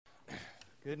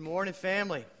Good morning,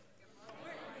 family.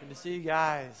 Good to see you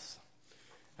guys.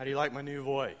 How do you like my new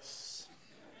voice?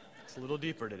 It's a little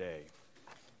deeper today.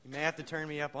 You may have to turn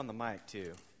me up on the mic,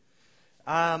 too.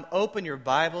 Open your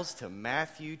Bibles to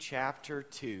Matthew chapter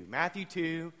 2. Matthew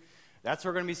 2, that's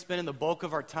where we're going to be spending the bulk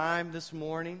of our time this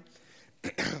morning.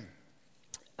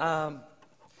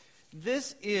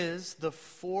 This is the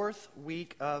fourth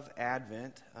week of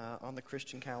Advent on the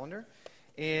Christian calendar.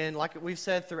 And like we've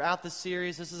said throughout the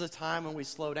series, this is a time when we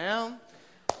slow down.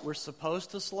 We're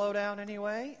supposed to slow down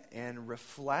anyway and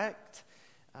reflect,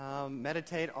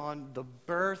 meditate on the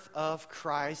birth of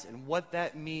Christ and what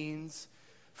that means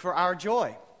for our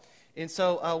joy. And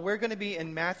so we're going to be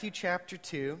in Matthew chapter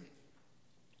 2. And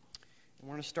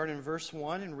we're going to start in verse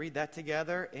 1 and read that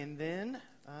together. And then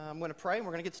I'm going to pray and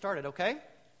we're going to get started, okay?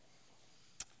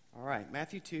 All right,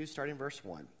 Matthew 2, starting verse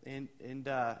 1. And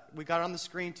we got it on the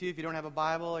screen, too. If you don't have a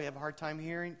Bible, you have a hard time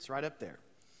hearing, it's right up there.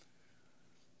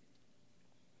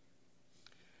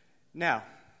 Now,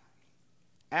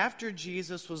 after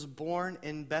Jesus was born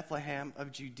in Bethlehem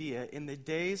of Judea, in the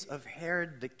days of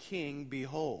Herod the king,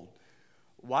 behold,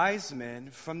 wise men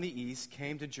from the east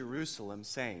came to Jerusalem,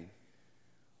 saying,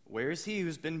 "Where is he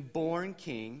who's been born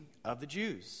king of the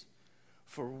Jews?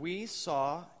 For we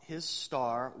saw his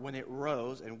star when it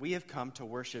rose, and we have come to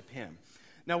worship him."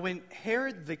 Now when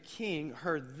Herod the king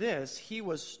heard this, he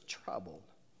was troubled,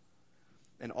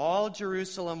 and all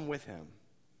Jerusalem with him,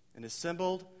 and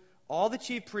assembled all the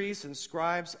chief priests and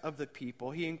scribes of the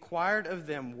people. He inquired of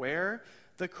them where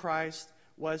the Christ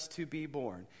was to be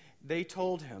born. They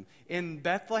told him, "In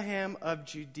Bethlehem of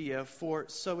Judea, for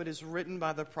so it is written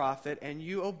by the prophet, and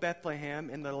you, O Bethlehem,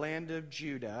 in the land of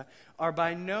Judah, are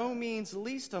by no means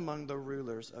least among the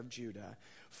rulers of Judah.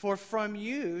 For from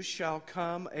you shall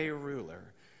come a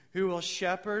ruler, who will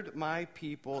shepherd my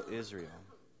people Israel."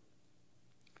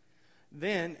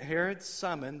 Then Herod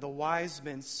summoned the wise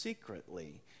men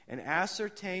secretly, and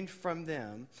ascertained from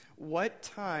them what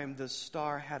time the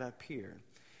star had appeared.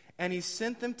 And he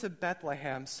sent them to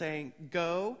Bethlehem, saying,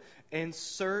 "Go and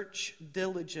search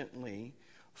diligently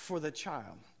for the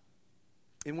child.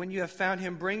 And when you have found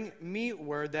him, bring me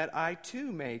word that I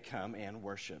too may come and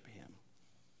worship him."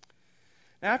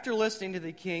 After listening to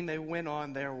the king, they went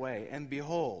on their way. And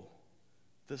behold,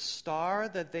 the star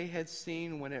that they had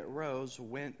seen when it rose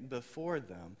went before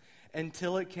them,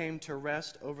 until it came to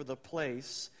rest over the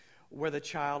place where the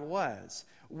child was.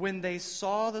 When they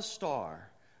saw the star,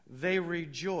 they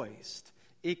rejoiced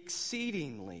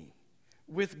exceedingly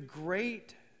with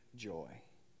great joy.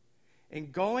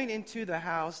 And going into the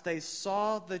house, they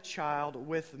saw the child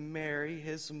with Mary,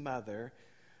 his mother,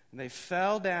 and they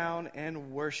fell down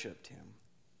and worshipped him.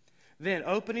 Then,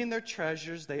 opening their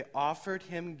treasures, they offered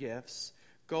him gifts,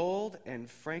 gold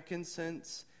and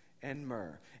frankincense and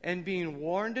myrrh. And being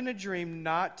warned in a dream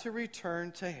not to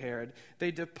return to Herod,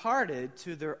 they departed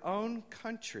to their own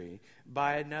country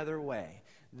by another way.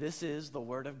 This is the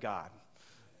word of God.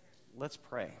 Let's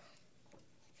pray.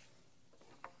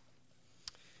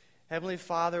 Heavenly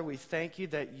Father, we thank you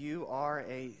that you are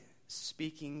a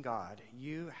speaking God.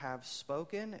 You have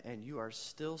spoken, and you are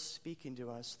still speaking to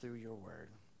us through your word.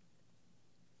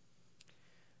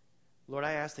 Lord,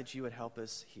 I ask that you would help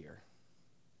us hear.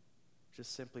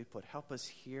 Just simply put, help us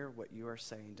hear what you are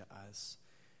saying to us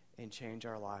and change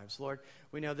our lives. Lord,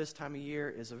 we know this time of year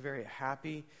is a very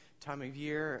happy time of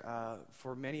year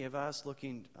for many of us,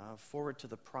 looking forward to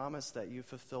the promise that you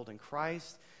fulfilled in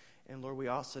Christ. And Lord, we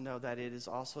also know that it is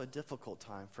also a difficult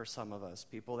time for some of us,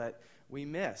 people that we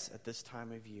miss at this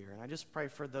time of year. And I just pray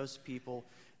for those people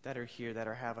that are here that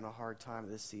are having a hard time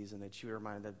this season, that you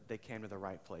remind that they came to the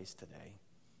right place today.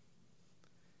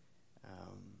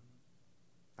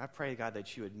 I pray, God,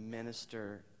 that you would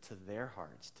minister to their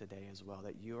hearts today as well,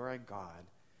 that you are a God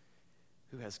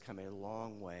who has come a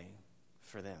long way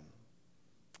for them,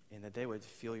 and that they would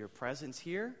feel your presence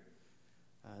here.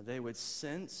 They would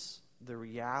sense the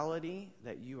reality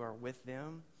that you are with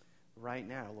them right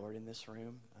now, Lord, in this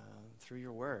room through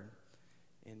your word.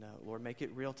 And Lord, make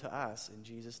it real to us. In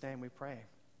Jesus' name we pray.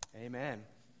 Amen.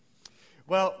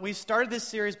 Well, we started this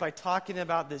series by talking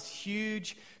about this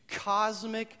huge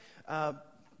cosmic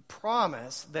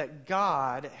promise that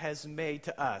God has made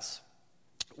to us.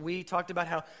 We talked about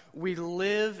how we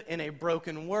live in a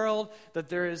broken world, that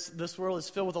this world is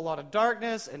filled with a lot of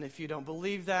darkness, and if you don't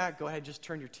believe that, go ahead and just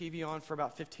turn your TV on for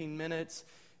about 15 minutes.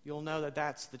 You'll know that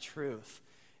that's the truth.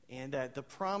 And that the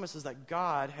promise is that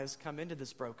God has come into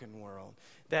this broken world,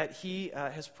 that he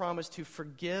has promised to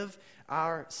forgive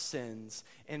our sins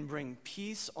and bring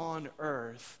peace on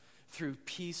earth through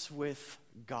peace with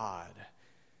God.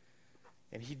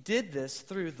 And he did this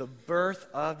through the birth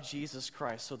of Jesus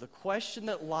Christ. So the question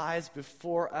that lies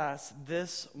before us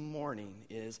this morning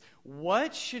is,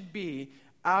 what should be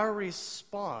our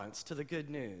response to the good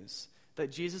news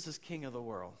that Jesus is King of the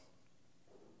world?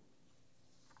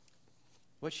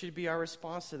 What should be our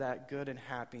response to that good and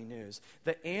happy news?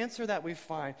 The answer that we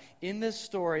find in this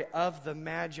story of the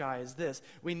Magi is this: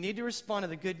 we need to respond to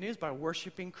the good news by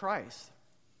worshiping Christ.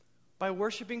 By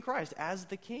worshiping Christ as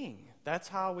the King. That's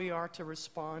how we are to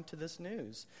respond to this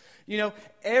news. You know,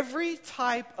 every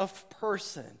type of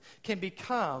person can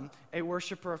become a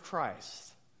worshiper of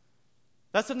Christ.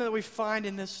 That's something that we find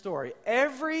in this story.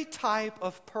 Every type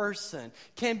of person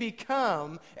can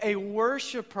become a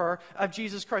worshiper of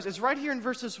Jesus Christ. It's right here in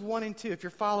verses 1 and 2, if you're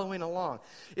following along.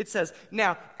 It says,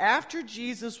 "Now, after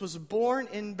Jesus was born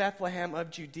in Bethlehem of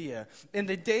Judea, in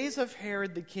the days of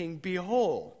Herod the king,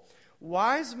 behold,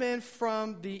 wise men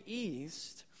from the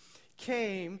east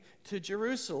came to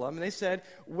Jerusalem." And they said,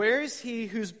 "Where is he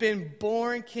who's been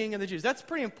born king of the Jews?" That's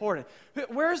pretty important.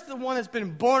 Where's the one that's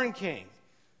been born king?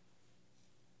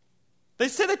 They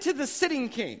said it to the sitting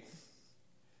king.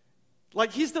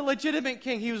 Like he's the legitimate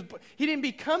king. He didn't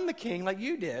become the king like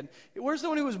you did. Where's the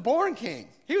one who was born king?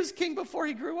 He was king before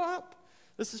he grew up.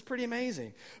 This is pretty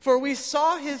amazing. "For we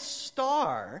saw his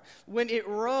star when it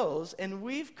rose, and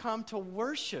we've come to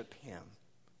worship him."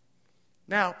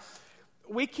 Now,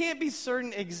 we can't be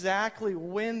certain exactly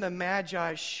when the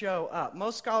Magi show up.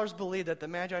 Most scholars believe that the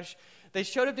Magi, they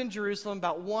showed up in Jerusalem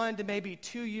about 1 to maybe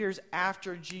 2 years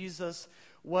after Jesus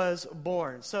was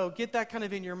born. So get that kind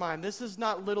of in your mind. This is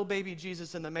not little baby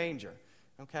Jesus in the manger,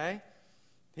 okay?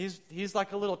 He's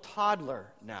like a little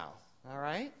toddler now, all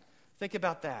right? Think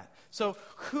about that. So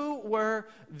who were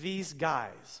these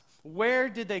guys? Where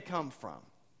did they come from?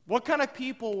 What kind of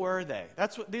people were they?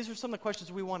 These are some of the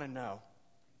questions we want to know.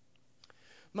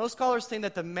 Most scholars think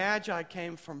that the Magi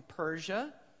came from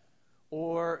Persia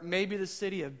or maybe the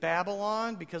city of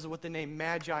Babylon because of what the name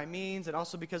Magi means, and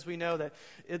also because we know that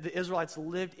the Israelites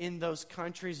lived in those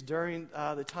countries during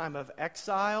the time of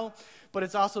exile. But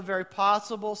it's also very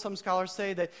possible, some scholars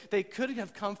say, that they could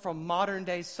have come from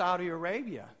modern-day Saudi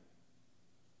Arabia,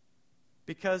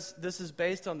 because this is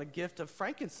based on the gift of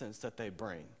frankincense that they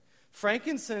bring.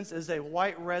 Frankincense is a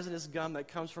white resinous gum that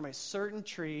comes from a certain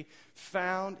tree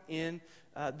found in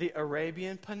the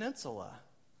Arabian Peninsula.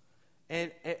 And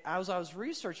as I was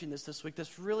researching this week,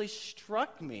 this really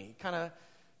struck me kind of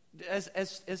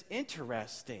as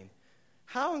interesting.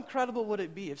 How incredible would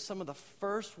it be if some of the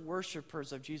first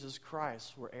worshipers of Jesus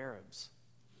Christ were Arabs?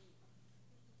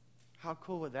 How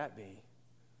cool would that be?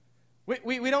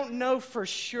 We don't know for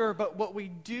sure, but what we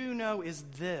do know is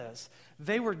this.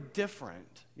 They were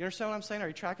different. You understand what I'm saying? Are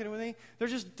you tracking it with me? They're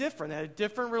just different. They had a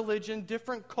different religion,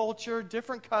 different culture,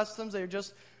 different customs. They're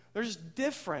just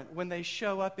different when they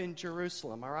show up in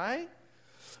Jerusalem, all right?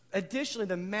 Additionally,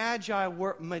 the Magi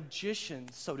were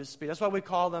magicians, so to speak. That's why we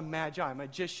call them Magi,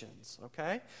 magicians,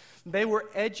 okay? They were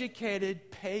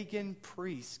educated pagan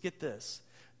priests. Get this.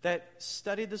 That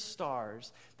studied the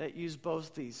stars, that used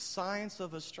both the science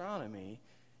of astronomy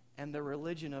and the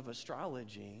religion of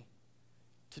astrology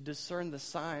to discern the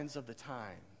signs of the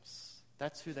times.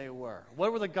 That's who they were.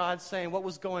 What were the gods saying? What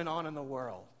was going on in the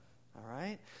world? All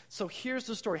right? So here's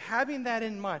the story. Having that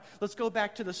in mind, let's go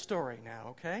back to the story now,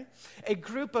 okay? A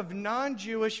group of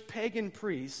non-Jewish pagan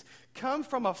priests come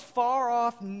from a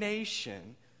far-off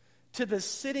nation to the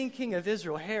sitting king of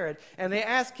Israel, Herod, and they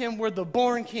ask him where the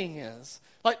born king is.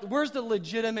 Like, where's the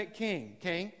legitimate king?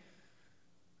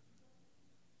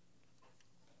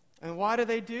 And why do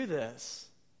they do this?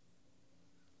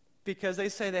 Because they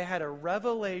say they had a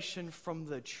revelation from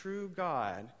the true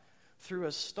God through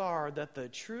a star that the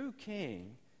true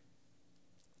king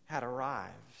had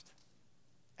arrived,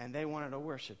 and they wanted to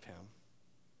worship him.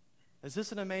 Is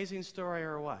this an amazing story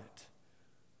or what?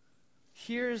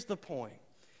 Here's the point.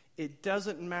 It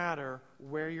doesn't matter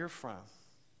where you're from.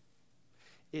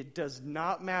 It does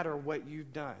not matter what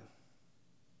you've done.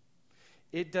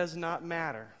 It does not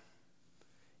matter.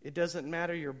 It doesn't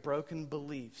matter your broken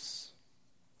beliefs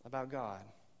about God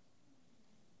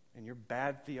and your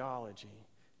bad theology.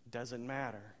 It doesn't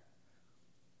matter.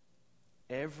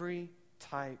 Every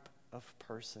type of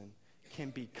person can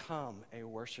become a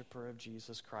worshiper of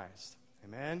Jesus Christ.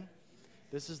 Amen?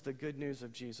 This is the good news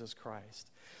of Jesus Christ.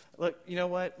 Look, you know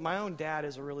what? My own dad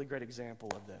is a really great example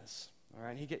of this. All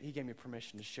right, he gave me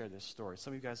permission to share this story.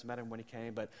 Some of you guys met him when he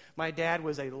came, but my dad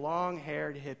was a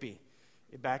long-haired hippie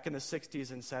back in the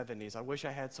 60s and 70s. I wish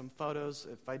I had some photos.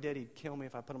 If I did, he'd kill me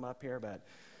if I put them up here, but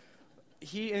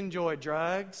he enjoyed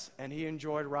drugs and he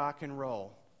enjoyed rock and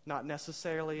roll. Not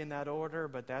necessarily in that order,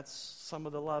 but that's some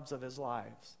of the loves of his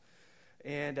lives.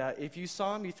 And if you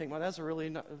saw him, you think, well, that's a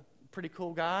really pretty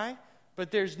cool guy. But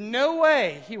there's no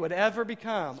way he would ever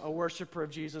become a worshiper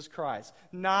of Jesus Christ.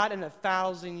 Not in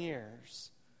 1,000 years.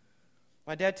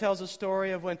 My dad tells a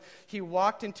story of when he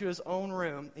walked into his own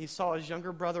room. He saw his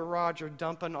younger brother Roger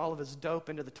dumping all of his dope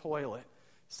into the toilet,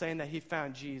 saying that he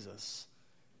found Jesus.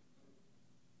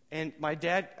 And my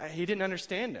dad, he didn't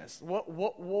understand this.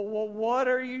 What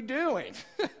are you doing?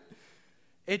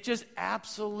 It just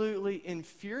absolutely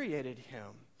infuriated him.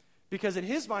 Because in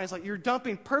his mind, it's like, you're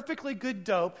dumping perfectly good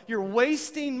dope. You're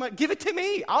wasting money. Give it to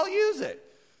me. I'll use it.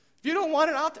 If you don't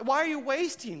want it, why are you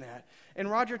wasting that?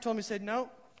 And Roger told me, he said, no,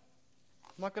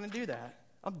 I'm not going to do that.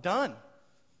 I'm done.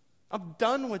 I'm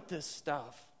done with this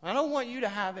stuff. I don't want you to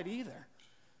have it either.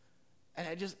 And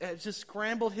it just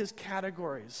scrambled his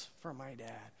categories for my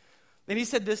dad. Then he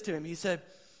said this to him. He said,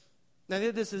 now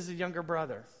this is a younger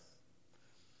brother.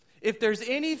 If there's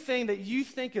anything that you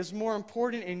think is more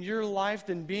important in your life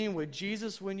than being with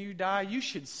Jesus when you die, you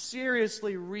should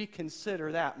seriously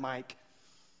reconsider that, Mike.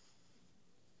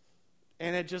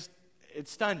 And it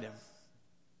stunned him.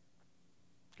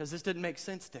 Because this didn't make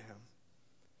sense to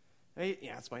him.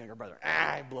 Yeah, it's my younger brother.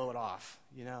 I blow it off,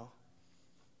 you know.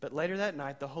 But later that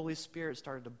night, the Holy Spirit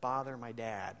started to bother my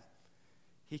dad.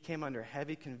 He came under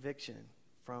heavy conviction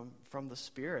from the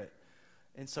Spirit.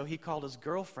 And so he called his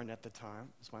girlfriend at the time,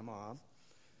 it was my mom,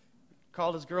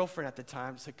 called his girlfriend at the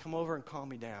time, said, come over and calm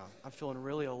me down. I'm feeling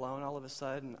really alone all of a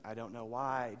sudden. I don't know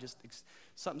why.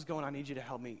 Something's going on. I need you to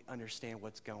help me understand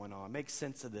what's going on. Make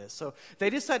sense of this. So they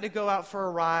decided to go out for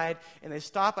a ride, and they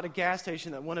stop at a gas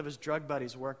station that one of his drug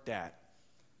buddies worked at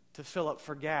to fill up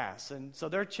for gas. And so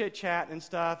they're chit-chatting and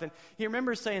stuff, and he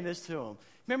remembers saying this to him.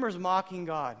 He remembers mocking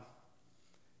God.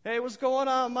 Hey, what's going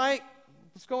on, Mike?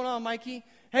 What's going on, Mikey?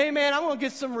 Hey, man, I'm going to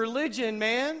get some religion,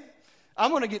 man. I'm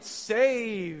going to get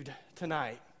saved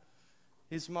tonight.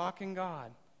 He's mocking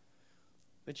God.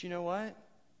 But you know what?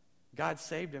 God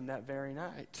saved him that very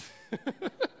night.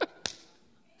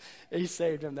 He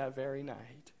saved him that very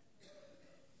night.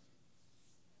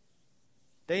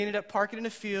 They ended up parking in a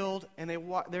field, and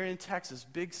they're in Texas,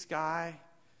 big sky.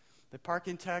 They park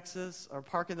in Texas, or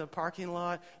park in the parking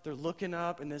lot. They're looking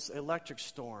up, and this electric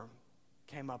storm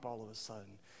came up all of a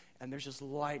sudden. And there's just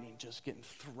lightning just getting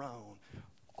thrown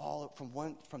all up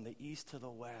from the east to the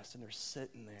west, and they're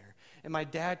sitting there. And my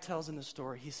dad tells in the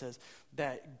story, he says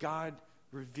that God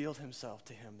revealed himself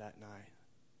to him that night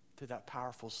through that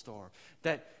powerful storm.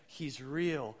 That he's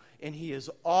real, and he is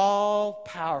all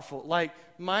powerful. Like,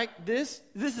 Mike, this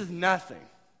is nothing.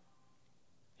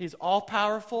 He's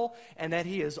all-powerful, and that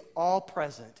he is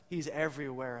all-present. He's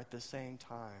everywhere at the same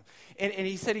time. And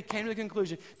he said he came to the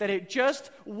conclusion that it just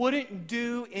wouldn't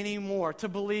do anymore to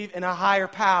believe in a higher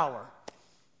power.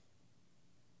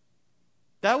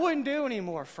 That wouldn't do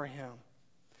anymore for him.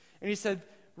 And he said,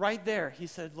 right there, he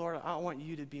said, Lord, I want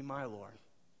you to be my Lord.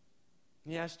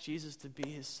 And he asked Jesus to be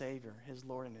his Savior, his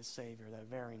Lord and his Savior that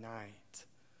very night.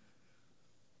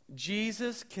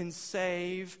 Jesus can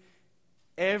save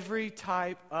every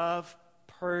type of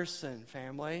person,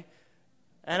 family.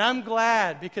 And I'm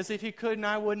glad, because if he couldn't,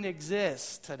 I wouldn't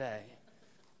exist today.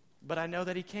 But I know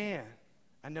that he can.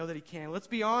 I know that he can. Let's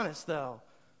be honest, though.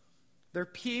 There are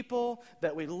people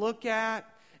that we look at,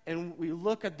 and we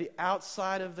look at the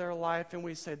outside of their life, and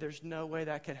we say, there's no way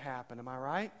that could happen. Am I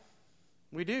right?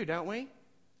 We do, don't we?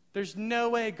 There's no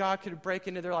way God could break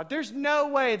into their life. There's no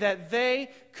way that they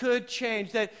could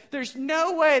change. That there's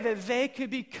no way that they could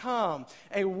become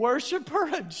a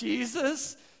worshiper of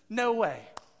Jesus. No way.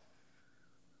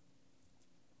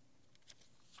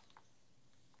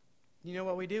 You know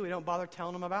what we do? We don't bother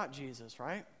telling them about Jesus,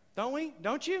 right? Don't we?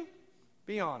 Don't you?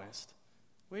 Be honest.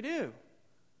 We do.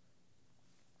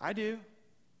 I do.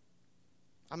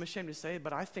 I'm ashamed to say it,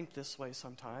 but I think this way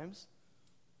sometimes.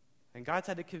 And God's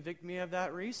had to convict me of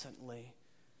that recently.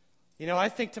 You know, I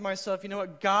think to myself, you know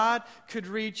what? God could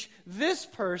reach this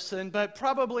person, but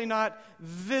probably not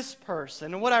this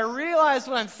person. And what I realize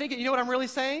when I'm thinking, you know what I'm really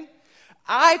saying?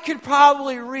 I could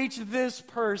probably reach this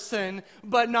person,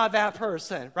 but not that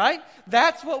person, right?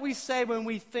 That's what we say when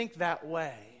we think that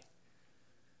way.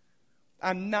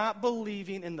 I'm not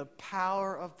believing in the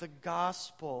power of the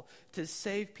gospel to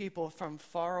save people from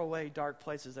faraway, dark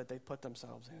places that they put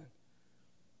themselves in.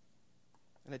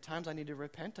 And at times I need to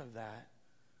repent of that.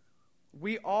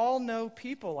 We all know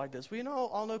people like this. We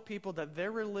all know people that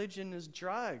their religion is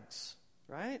drugs,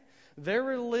 right? Their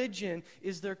religion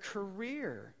is their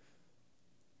career.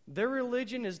 Their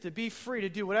religion is to be free, to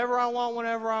do whatever I want,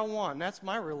 whenever I want. And that's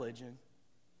my religion.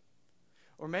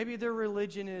 Or maybe their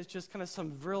religion is just kind of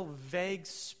some real vague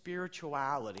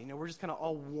spirituality. You know, we're just kind of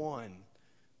all one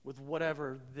with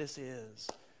whatever this is.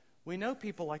 We know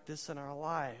people like this in our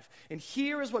life. And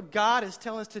here is what God is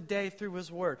telling us today through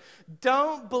His Word.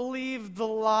 Don't believe the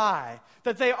lie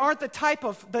that they aren't the type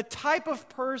of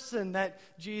person that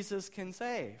Jesus can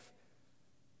save.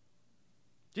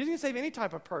 Jesus can save any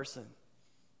type of person.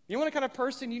 You know what kind of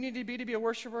person you need to be a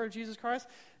worshiper of Jesus Christ?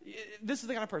 This is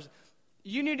the kind of person.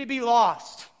 You need to be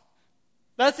lost.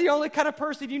 That's the only kind of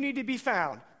person you need to be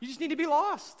found. You just need to be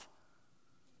lost.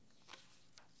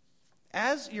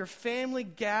 As your family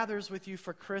gathers with you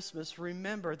for Christmas,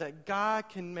 remember that God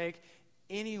can make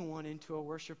anyone into a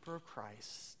worshiper of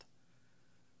Christ.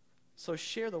 So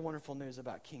share the wonderful news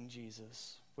about King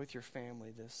Jesus with your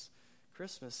family this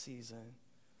Christmas season.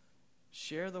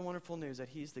 Share the wonderful news that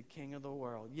He's the King of the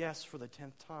world. Yes, for the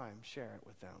 10th time, share it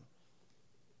with them.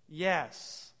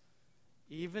 Yes,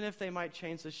 even if they might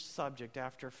change the subject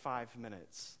after 5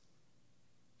 minutes.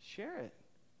 Share it.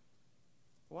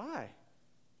 Why?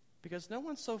 Because no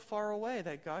one's so far away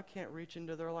that God can't reach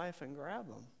into their life and grab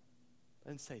them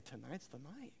and say, tonight's the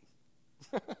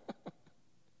night.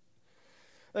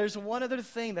 There's one other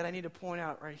thing that I need to point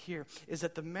out right here, is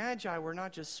that the Magi were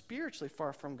not just spiritually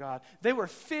far from God, they were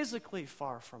physically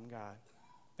far from God.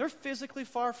 They're physically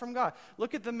far from God.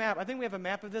 Look at the map. I think we have a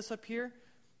map of this up here.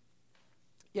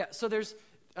 Yeah, so there's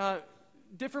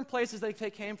different places they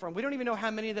came from. We don't even know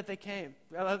how many that they came,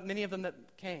 many of them that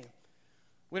came.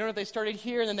 We don't know if they started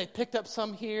here and then they picked up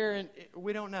some here, and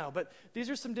we don't know. But these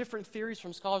are some different theories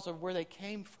from scholars of where they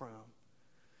came from.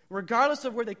 Regardless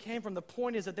of where they came from, the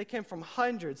point is that they came from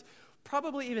hundreds,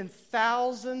 probably even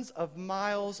thousands of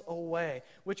miles away,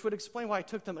 which would explain why it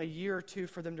took them a year or two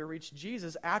for them to reach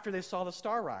Jesus after they saw the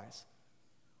star rise.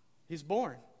 He's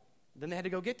born. Then they had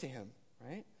to go get to Him,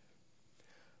 right?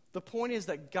 The point is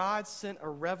that God sent a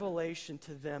revelation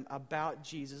to them about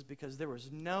Jesus because there was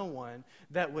no one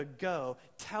that would go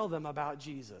tell them about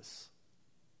Jesus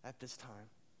at this time.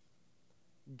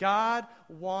 God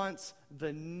wants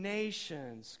the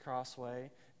nations,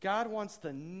 Crossway, God wants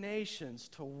the nations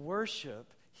to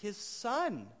worship His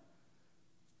Son.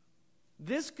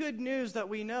 This good news that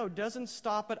we know doesn't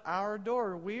stop at our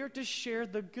door. We are to share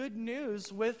the good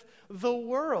news with the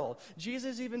world.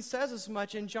 Jesus even says as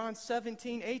much in John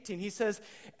 17:18. He says,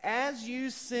 as you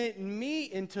sent me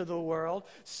into the world,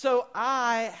 so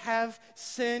I have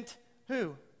sent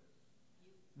who?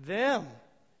 Them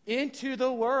into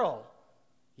the world.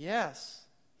 Yes,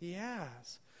 He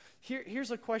has.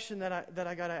 Here's a question that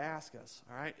I got to ask us,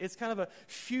 all right? It's kind of a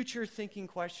future thinking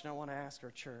question I want to ask our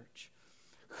church.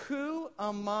 Who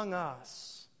among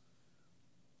us,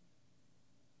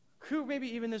 who maybe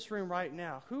even in this room right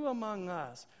now, who among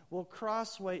us will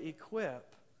Crossway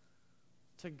equip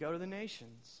to go to the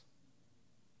nations?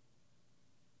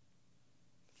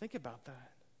 Think about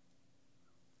that.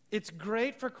 It's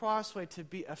great for Crossway to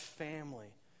be a family.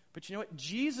 But you know what?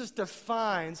 Jesus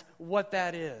defines what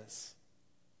that is.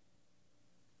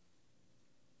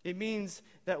 It means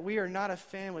that we are not a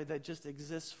family that just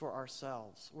exists for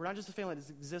ourselves. We're not just a family that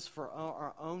exists for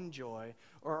our own joy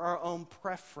or our own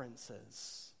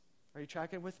preferences. Are you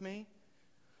tracking with me?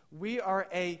 We are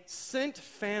a sent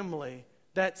family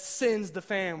that sends the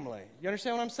family. You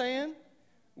understand what I'm saying?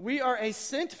 We are a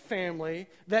sent family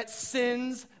that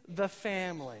sends the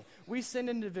family. We send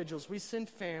individuals, we send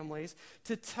families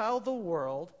to tell the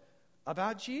world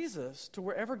about Jesus to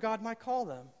wherever God might call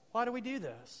them. Why do we do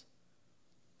this?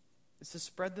 It's to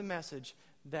spread the message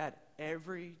that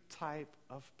every type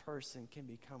of person can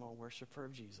become a worshiper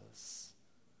of Jesus.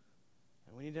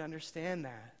 And we need to understand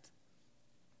that.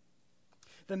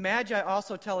 The Magi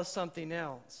also tell us something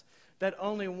else, that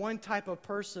only one type of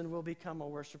person will become a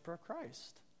worshiper of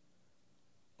Christ.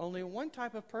 Only one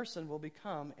type of person will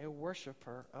become a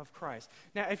worshiper of Christ.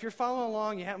 Now, if you're following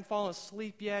along, you haven't fallen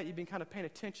asleep yet, you've been kind of paying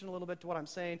attention a little bit to what I'm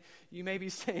saying, you may be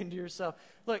saying to yourself,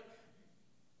 look,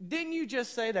 didn't you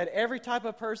just say that every type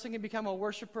of person can become a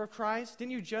worshiper of Christ?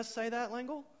 Didn't you just say that,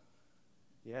 Lingle?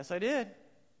 Yes, I did.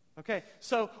 Okay,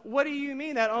 so what do you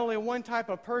mean that only one type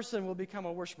of person will become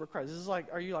a worshiper of Christ? This is like,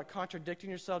 are you like contradicting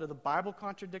yourself? Did the Bible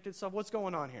contradict itself? What's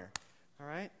going on here? All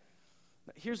right?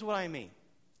 Here's what I mean.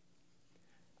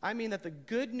 I mean that the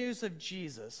good news of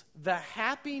Jesus, the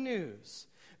happy news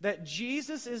that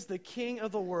Jesus is the King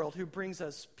of the world who brings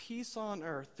us peace on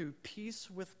earth through peace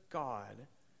with God,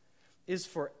 is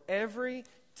for every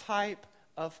type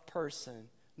of person,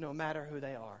 no matter who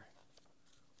they are.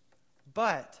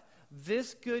 But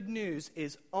this good news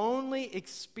is only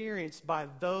experienced by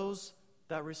those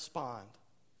that respond.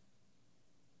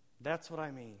 That's what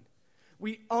I mean.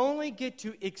 We only get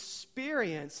to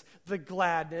experience the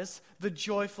gladness, the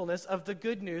joyfulness of the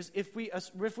good news if we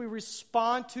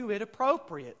respond to it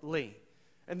appropriately.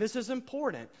 And this is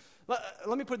important.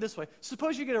 Let me put it this way.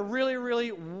 Suppose you get a really,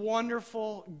 really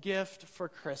wonderful gift for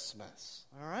Christmas,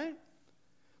 all right?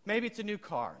 Maybe it's a new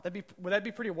car. Would that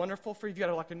be pretty wonderful for you if you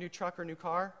got like a new truck or a new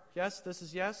car? Yes? This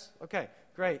is yes? Okay,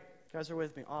 great. You guys are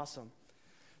with me. Awesome.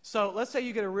 So let's say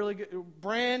you get a really good,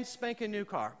 brand spanking new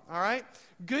car, all right?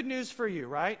 Good news for you,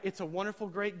 right? It's a wonderful,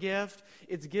 great gift.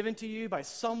 It's given to you by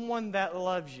someone that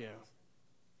loves you.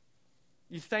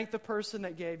 You thank the person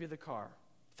that gave you the car.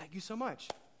 Thank you so much.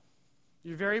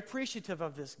 You're very appreciative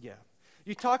of this gift.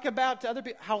 You talk about to other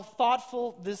people how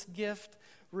thoughtful this gift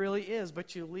really is,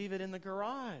 but you leave it in the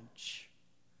garage.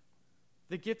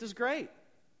 The gift is great.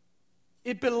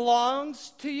 It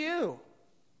belongs to you.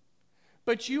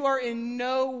 But you are in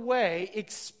no way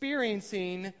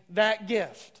experiencing that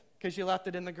gift because you left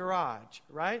it in the garage,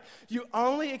 right? You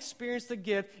only experience the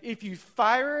gift if you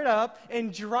fire it up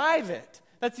and drive it.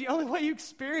 That's the only way you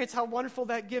experience how wonderful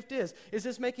that gift is. Is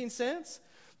this making sense?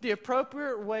 The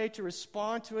appropriate way to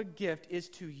respond to a gift is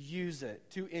to use it,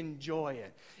 to enjoy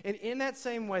it. And in that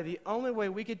same way, the only way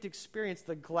we get to experience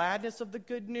the gladness of the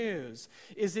good news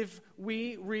is if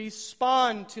we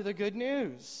respond to the good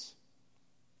news.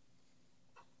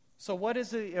 So what is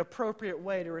the appropriate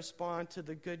way to respond to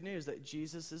the good news that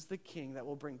Jesus is the King that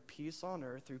will bring peace on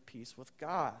earth through peace with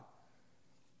God?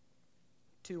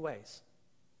 2 ways,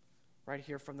 right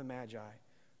here from the Magi.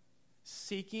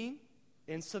 Seeking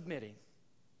and submitting.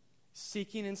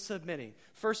 Seeking and submitting.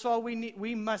 First of all,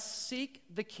 we must seek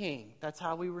the King. That's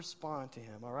how we respond to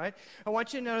him, all right? I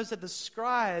want you to notice that the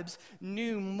scribes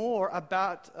knew more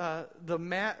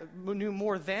knew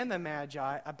more than the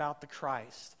Magi about the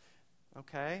Christ.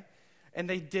 Okay? And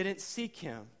they didn't seek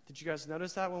him. Did you guys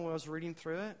notice that when I was reading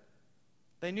through it?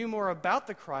 They knew more about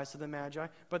the Christ than the Magi,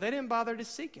 but they didn't bother to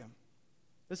seek him.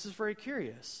 This is very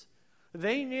curious.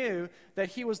 They knew that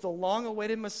he was the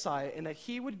long-awaited Messiah and that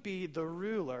he would be the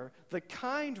ruler, the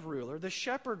kind ruler, the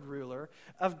shepherd ruler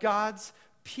of God's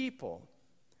people.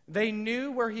 They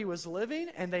knew where he was living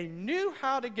and they knew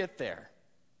how to get there.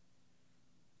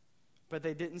 But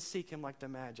they didn't seek him like the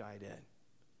Magi did.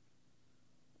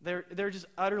 They're just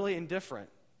utterly indifferent.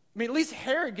 I mean, at least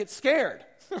Herod gets scared,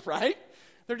 right?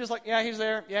 They're just like, yeah, he's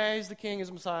there. Yeah, he's the king, he's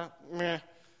the Messiah. Meh.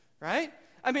 Right?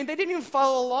 I mean, they didn't even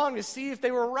follow along to see if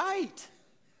they were right.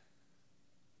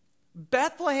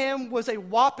 Bethlehem was a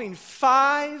whopping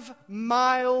 5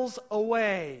 miles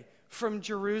away from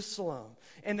Jerusalem,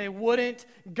 and they wouldn't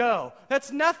go.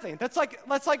 That's nothing. That's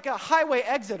like a highway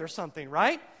exit or something,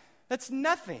 right? That's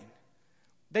nothing.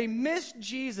 They missed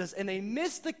Jesus and they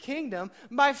missed the kingdom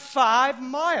by 5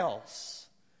 miles.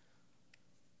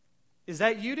 Is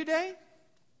that you today?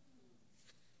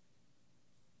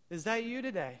 Is that you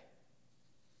today?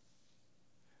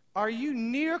 Are you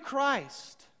near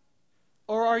Christ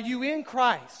or are you in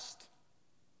Christ?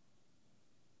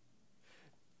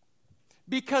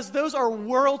 Because those are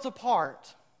worlds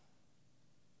apart.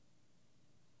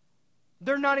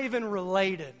 They're not even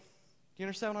related. Do you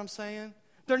understand what I'm saying?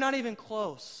 They're not even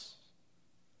close.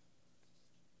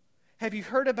 Have you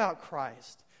heard about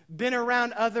Christ? Been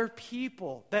around other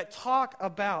people that talk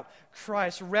about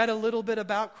Christ? Read a little bit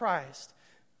about Christ?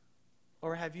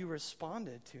 Or have you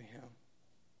responded to him?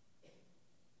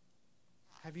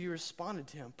 Have you responded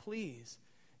to him? Please,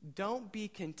 don't be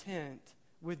content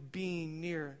with being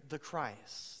near the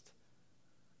Christ.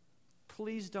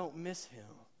 Please don't miss him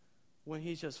when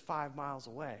he's just 5 miles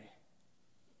away.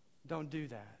 Don't do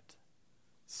that.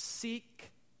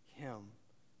 Seek him.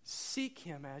 Seek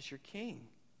him as your king.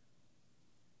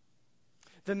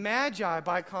 The Magi,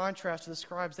 by contrast to the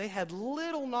scribes, they had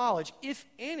little knowledge, if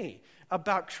any,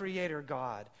 about Creator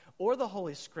God or the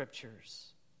Holy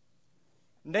Scriptures.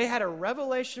 They had a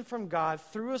revelation from God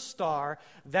through a star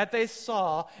that they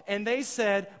saw, and they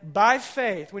said, by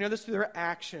faith, we know this through their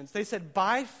actions, they said,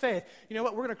 by faith, you know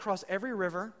what, we're going to cross every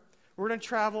river, we're going to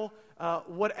travel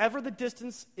whatever the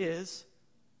distance is.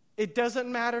 It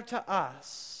doesn't matter to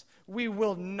us. We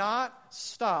will not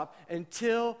stop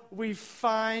until we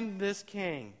find this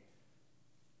king.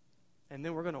 And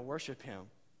then we're going to worship him.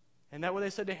 Isn't that what they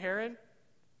said to Herod?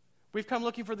 We've come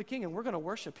looking for the king and we're going to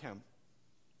worship him.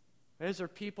 These are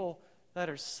people that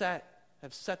have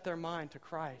set their mind to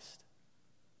Christ.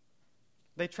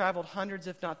 They traveled hundreds,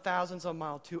 if not thousands of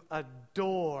miles to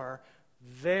adore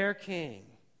their king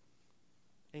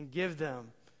and give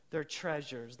them their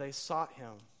treasures. They sought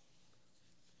him.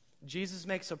 Jesus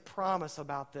makes a promise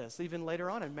about this, even later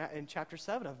on in chapter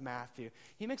 7 of Matthew.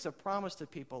 He makes a promise to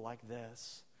people like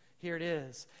this. Here it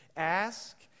is.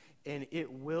 Ask, and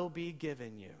it will be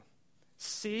given you.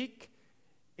 Seek,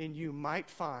 and you might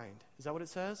find. Is that what it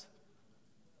says?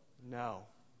 No.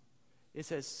 It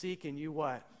says, seek, and you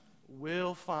what?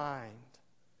 Will find.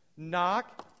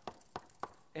 Knock,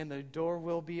 and the door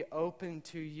will be open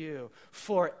to you.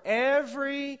 For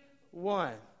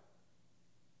everyone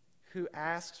who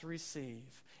asks, receive.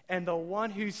 And the one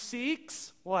who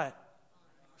seeks, what?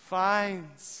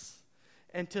 Finds.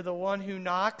 And to the one who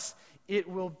knocks, it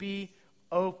will be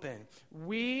open.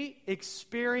 We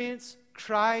experience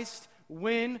Christ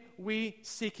when we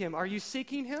seek Him. Are you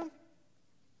seeking Him?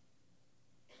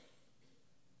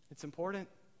 It's important.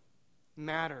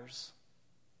 Matters.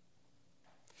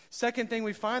 Second thing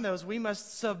we find, though, is we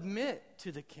must submit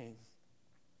to the King.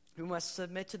 We must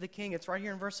submit to the King. It's right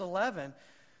here in verse 11.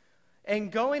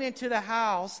 And going into the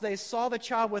house, they saw the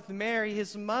child with Mary,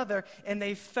 his mother, and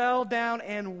they fell down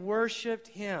and worshipped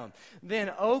Him.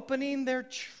 Then, opening their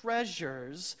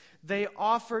treasures, they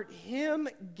offered Him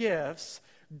gifts,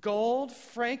 gold,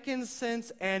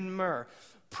 frankincense, and myrrh.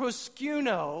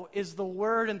 Proskuno is the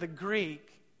word in the Greek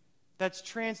that's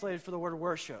translated for the word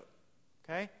worship.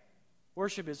 Okay?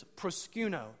 Worship is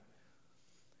proskuno.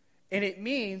 And it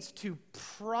means to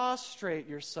prostrate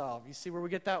yourself. You see where we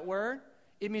get that word?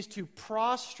 It means to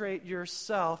prostrate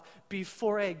yourself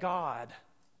before a God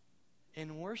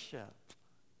in worship.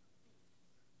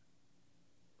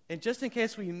 And just in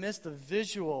case we missed the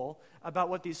visual about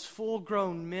what these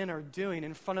full-grown men are doing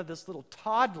in front of this little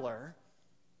toddler,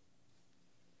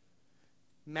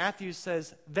 Matthew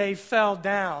says they fell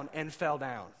down and fell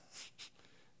down.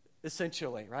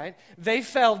 Essentially, right? They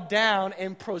fell down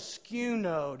and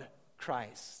proskunoed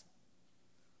Christ.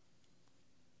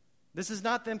 This is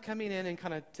not them coming in and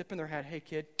kind of tipping their hat, hey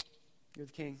kid, you're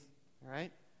the king, all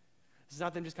right? This is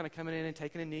not them just kind of coming in and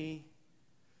taking a knee,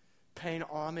 paying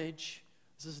homage.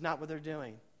 This is not what they're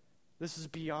doing. This is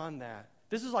beyond that.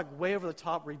 This is like way over the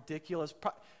top, ridiculous.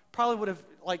 Probably would have,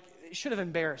 it should have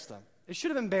embarrassed them. It should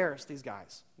have embarrassed these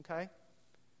guys, okay?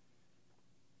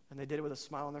 And they did it with a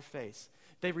smile on their face.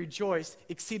 They rejoiced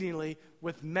exceedingly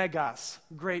with megas,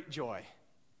 great joy.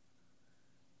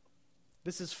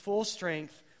 This is full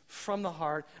strength from the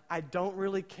heart. I don't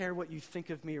really care what you think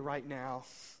of me right now.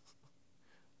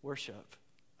 Worship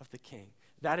of the King.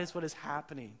 That is what is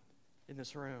happening in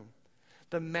this room.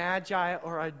 The Magi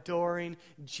are adoring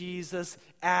Jesus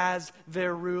as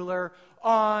their ruler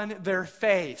on their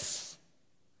face.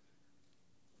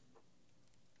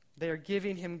 They are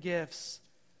giving Him gifts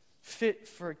fit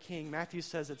for a king. Matthew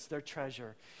says it's their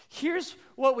treasure. Here's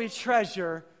what we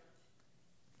treasure.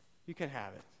 You can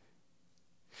have it.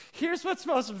 Here's what's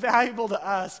most valuable to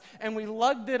us, and we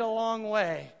lugged it a long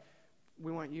way.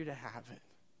 We want you to have it.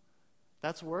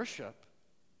 That's worship.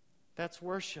 That's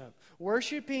worship.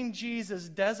 Worshiping Jesus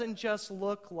doesn't just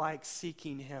look like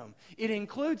seeking Him. It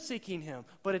includes seeking Him,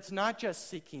 but it's not just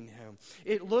seeking Him.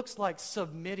 It looks like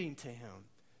submitting to Him,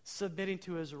 submitting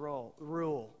to His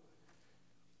rule.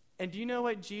 And do you know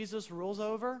what Jesus rules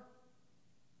over?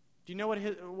 Do you know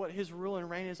what his rule and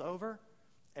reign is over?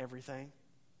 Everything.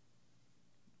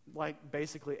 Like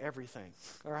basically everything,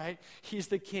 all right? He's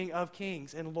the King of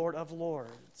kings and Lord of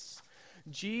lords.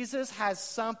 Jesus has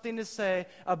something to say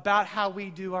about how we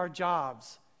do our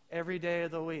jobs every day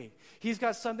of the week. He's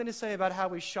got something to say about how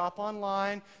we shop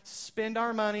online, spend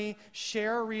our money,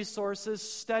 share our resources,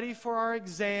 study for our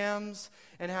exams,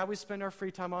 and how we spend our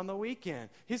free time on the weekend.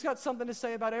 He's got something to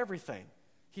say about everything.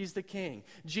 He's the king.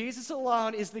 Jesus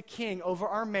alone is the king over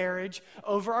our marriage,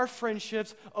 over our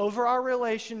friendships, over our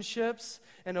relationships,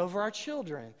 and over our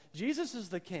children. Jesus is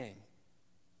the king.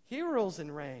 He rules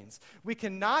and reigns. We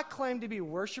cannot claim to be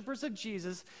worshipers of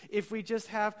Jesus if we just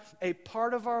have a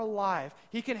part of our life.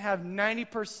 He can have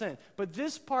 90%, but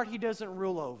this part He doesn't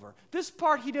rule over. This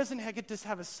part He doesn't get to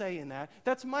have a say in that.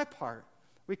 That's my part.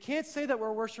 We can't say that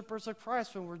we're worshipers of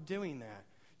Christ when we're doing that.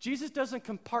 Jesus doesn't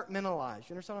compartmentalize.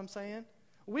 You understand what I'm saying?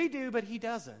 We do, but He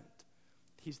doesn't.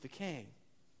 He's the king.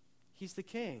 He's the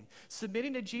king.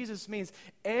 Submitting to Jesus means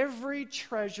every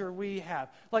treasure we have.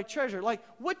 Like treasure, like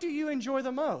what do you enjoy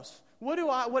the most?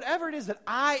 Whatever it is that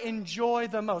I enjoy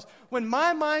the most. When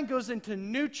my mind goes into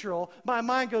neutral, my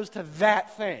mind goes to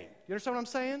that thing. You understand what I'm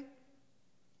saying?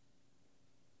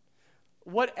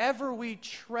 Whatever we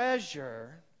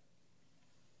treasure,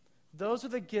 those are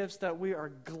the gifts that we are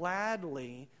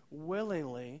gladly,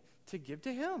 willingly to give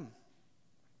to Him.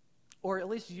 Or at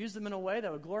least use them in a way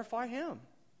that would glorify Him.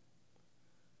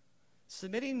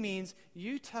 Submitting means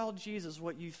you tell Jesus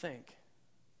what you think.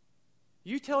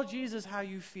 You tell Jesus how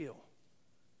you feel.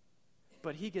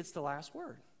 But He gets the last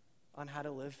word on how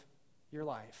to live your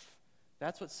life.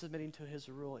 That's what submitting to His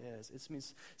rule is. It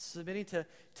means submitting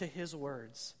to His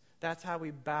words. That's how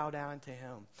we bow down to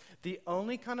Him. The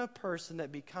only kind of person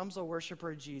that becomes a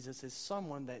worshiper of Jesus is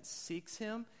someone that seeks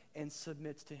Him and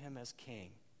submits to Him as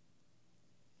king.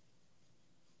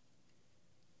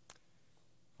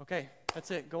 Okay,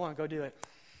 that's it. Go on, go do it.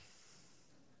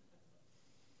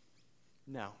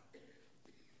 No.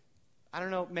 I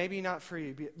don't know, maybe not for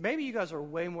you. Maybe you guys are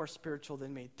way more spiritual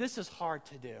than me. This is hard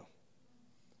to do.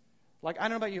 Like, I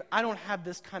don't know about you, I don't have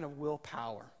this kind of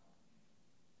willpower.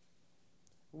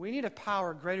 We need a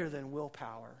power greater than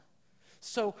willpower.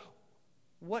 So,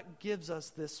 what gives us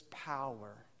this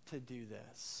power to do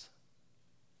this?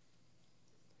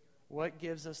 What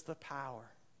gives us the power?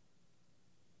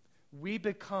 We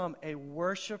become a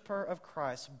worshiper of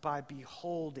Christ by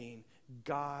beholding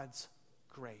God's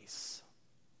grace.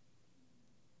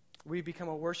 We become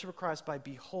a worshiper of Christ by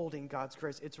beholding God's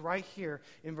grace. It's right here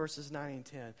in verses 9 and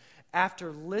 10.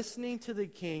 After listening to the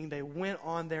king, they went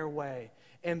on their way.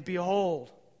 And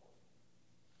behold,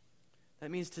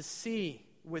 that means to see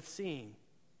with seeing,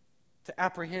 to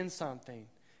apprehend something.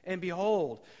 And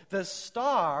behold, the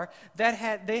star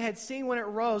that they had seen when it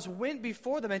rose went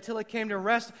before them until it came to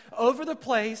rest over the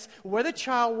place where the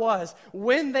child was.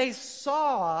 When they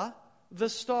saw the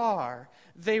star,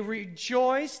 they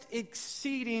rejoiced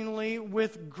exceedingly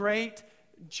with great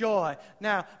joy.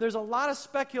 Now, there's a lot of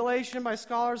speculation by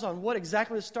scholars on what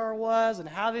exactly the star was and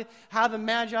how the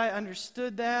Magi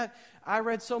understood that. I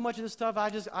read so much of this stuff, I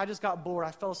just got bored.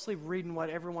 I fell asleep reading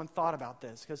what everyone thought about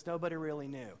this because nobody really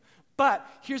knew. But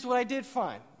here's what I did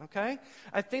find, okay?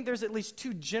 I think there's at least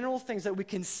two general things that we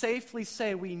can safely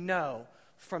say we know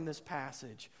from this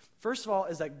passage. First of all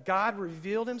is that God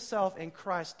revealed himself in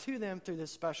Christ to them through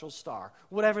this special star,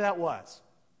 whatever that was,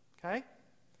 okay?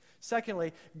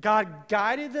 Secondly, God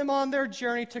guided them on their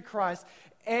journey to Christ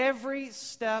every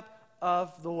step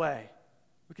of the way.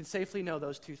 We can safely know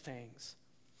those two things.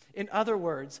 In other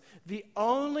words, the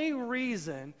only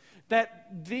reason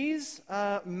that these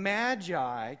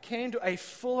magi came to a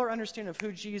fuller understanding of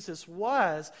who Jesus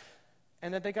was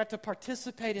and that they got to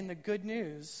participate in the good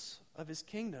news of his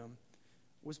kingdom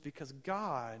was because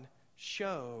God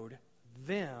showed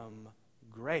them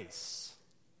grace.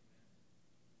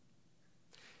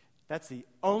 That's the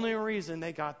only reason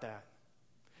they got that.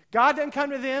 God doesn't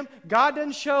come to them. God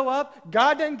doesn't show up.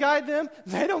 God doesn't guide them.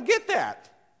 They don't get that.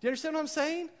 Do you understand what I'm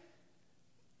saying?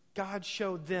 God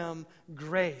showed them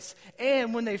grace.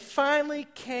 And when they finally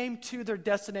came to their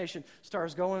destination,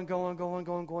 stars going,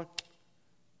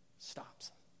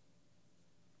 stops.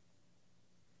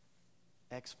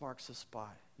 X marks the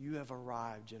spot. You have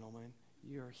arrived, gentlemen.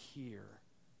 You're here.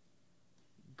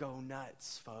 Go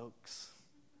nuts, folks.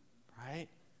 Right?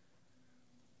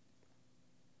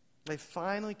 They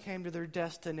finally came to their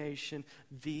destination.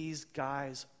 These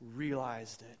guys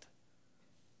realized it.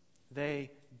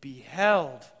 They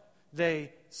beheld.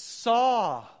 They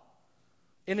saw.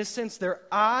 In a sense, their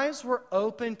eyes were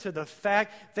open to the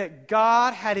fact that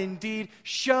God had indeed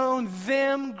shown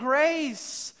them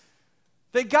grace.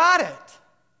 They got it.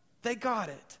 They got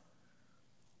it.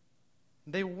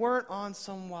 They weren't on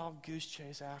some wild goose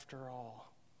chase after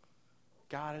all.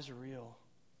 God is real.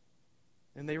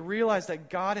 And they realized that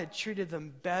God had treated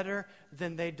them better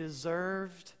than they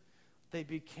deserved. They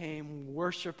became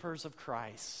worshipers of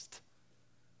Christ.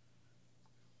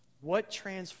 What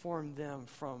transformed them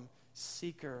from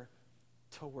seeker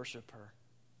to worshiper?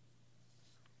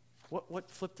 What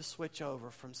flipped the switch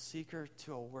over from seeker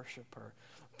to a worshiper?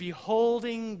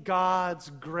 Beholding God's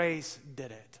grace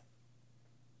did it.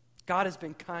 God has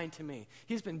been kind to me.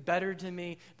 He's been better to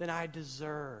me than I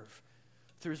deserve.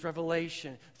 Through his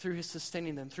revelation, through his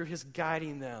sustaining them, through his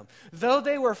guiding them. Though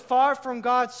they were far from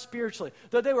God spiritually,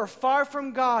 though they were far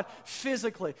from God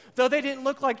physically, though they didn't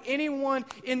look like anyone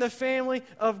in the family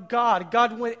of God,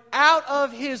 God went out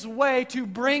of his way to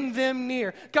bring them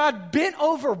near. God bent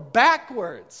over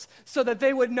backwards so that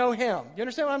they would know him. You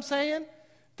understand what I'm saying?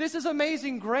 This is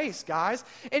amazing grace, guys.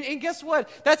 And guess what?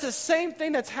 That's the same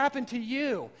thing that's happened to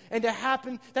you and that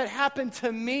happened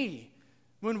to me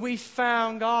when we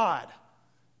found God.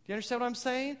 Do you understand what I'm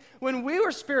saying? When we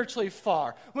were spiritually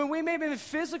far, when we may have been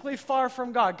physically far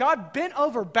from God, God bent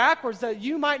over backwards that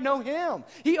you might know him.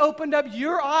 He opened up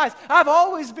your eyes. I've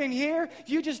always been here.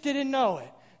 You just didn't know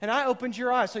it. And I opened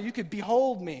your eyes so you could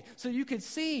behold me, so you could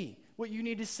see what you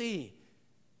need to see.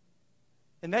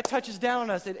 And that touches down on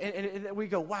us, and we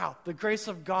go, wow, the grace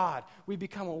of God. We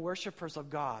become worshipers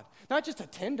of God. Not just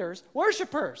attenders,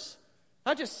 worshipers.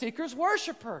 Not just seekers,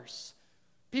 worshipers.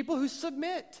 People who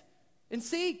submit and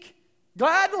seek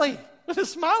gladly with a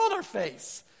smile on our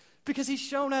face because he's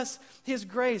shown us his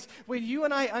grace. When you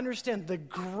and I understand the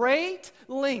great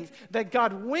length that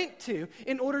God went to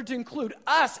in order to include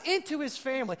us into his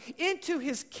family, into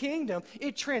his kingdom,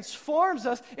 it transforms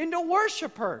us into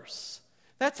worshipers.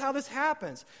 That's how this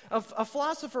happens. A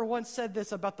philosopher once said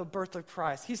this about the birth of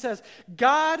Christ. He says,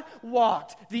 God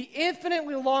walked the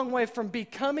infinitely long way from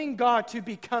becoming God to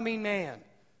becoming man.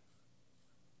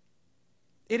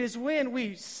 It is when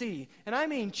we see, and I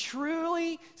mean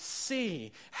truly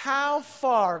see, how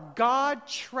far God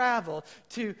traveled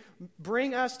to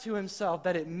bring us to himself,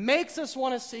 that it makes us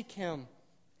want to seek him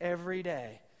every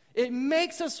day. It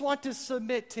makes us want to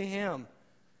submit to him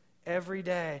every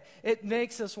day. It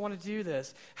makes us want to do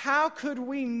this. How could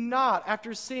we not,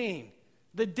 after seeing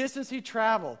the distance he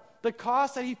traveled, the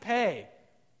cost that he paid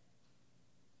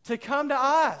to come to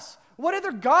us? What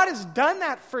other God has done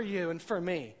that for you and for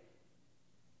me?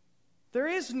 There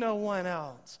is no one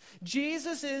else.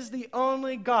 Jesus is the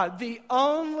only God, the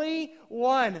only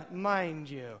one, mind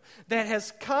you, that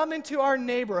has come into our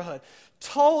neighborhood,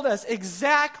 told us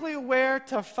exactly where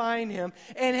to find him,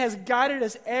 and has guided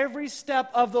us every step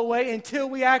of the way until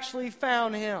we actually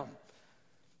found him.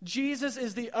 Jesus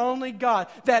is the only God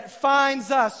that finds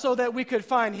us so that we could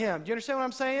find him. Do you understand what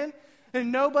I'm saying?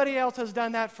 And nobody else has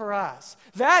done that for us.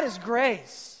 That is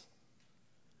grace.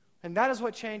 And that is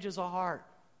what changes a heart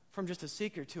from just a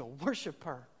seeker to a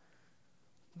worshiper.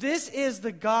 This is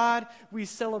the God we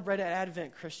celebrate at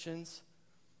Advent, Christians.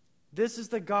 This is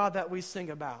the God that we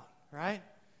sing about, right?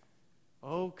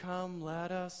 Oh, come,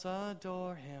 let us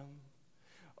adore him.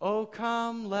 Oh,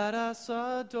 come, let us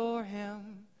adore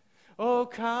him. Oh,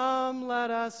 come, let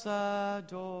us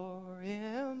adore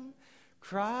him.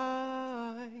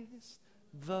 Christ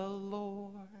the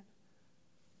Lord.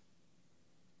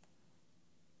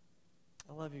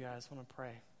 I love you guys. I want to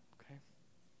pray. Okay.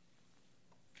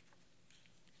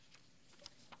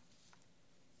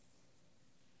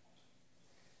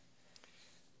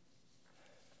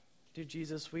 Dear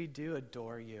Jesus, we do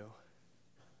adore you.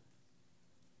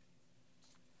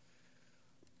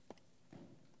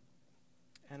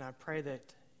 And I pray that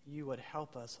you would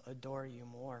help us adore you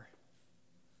more.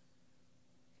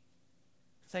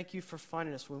 Thank you for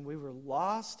finding us when we were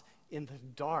lost in the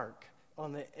dark,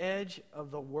 on the edge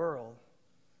of the world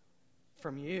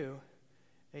from you.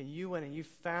 And you went and you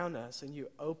found us and you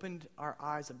opened our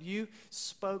eyes up. You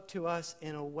spoke to us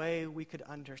in a way we could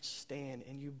understand,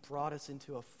 and you brought us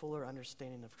into a fuller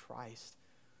understanding of Christ.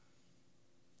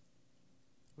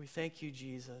 We thank you,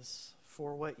 Jesus,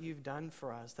 for what you've done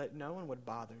for us that no one would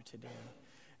bother to do.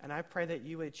 And I pray that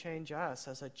you would change us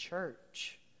as a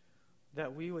church,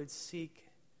 that we would seek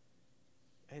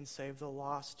and save the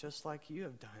lost just like you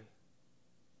have done.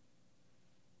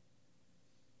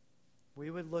 We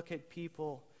would look at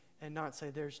people and not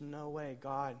say, there's no way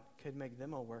God could make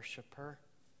them a worshiper.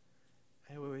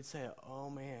 And we would say, oh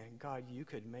man, God, you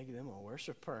could make them a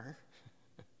worshiper.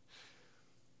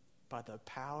 By the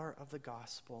power of the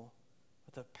gospel,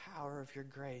 with the power of your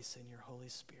grace and your Holy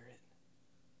Spirit.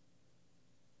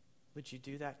 Would you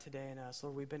do that today in us?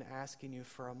 Lord, we've been asking you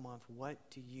for a month, what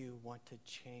do you want to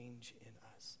change in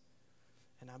us?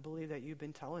 And I believe that you've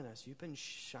been telling us, you've been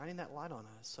shining that light on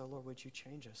us. So Lord, would you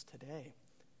change us today?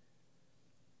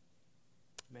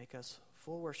 Make us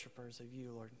full worshipers of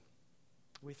you, Lord.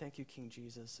 We thank you, King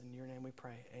Jesus. In your name we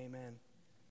pray. Amen.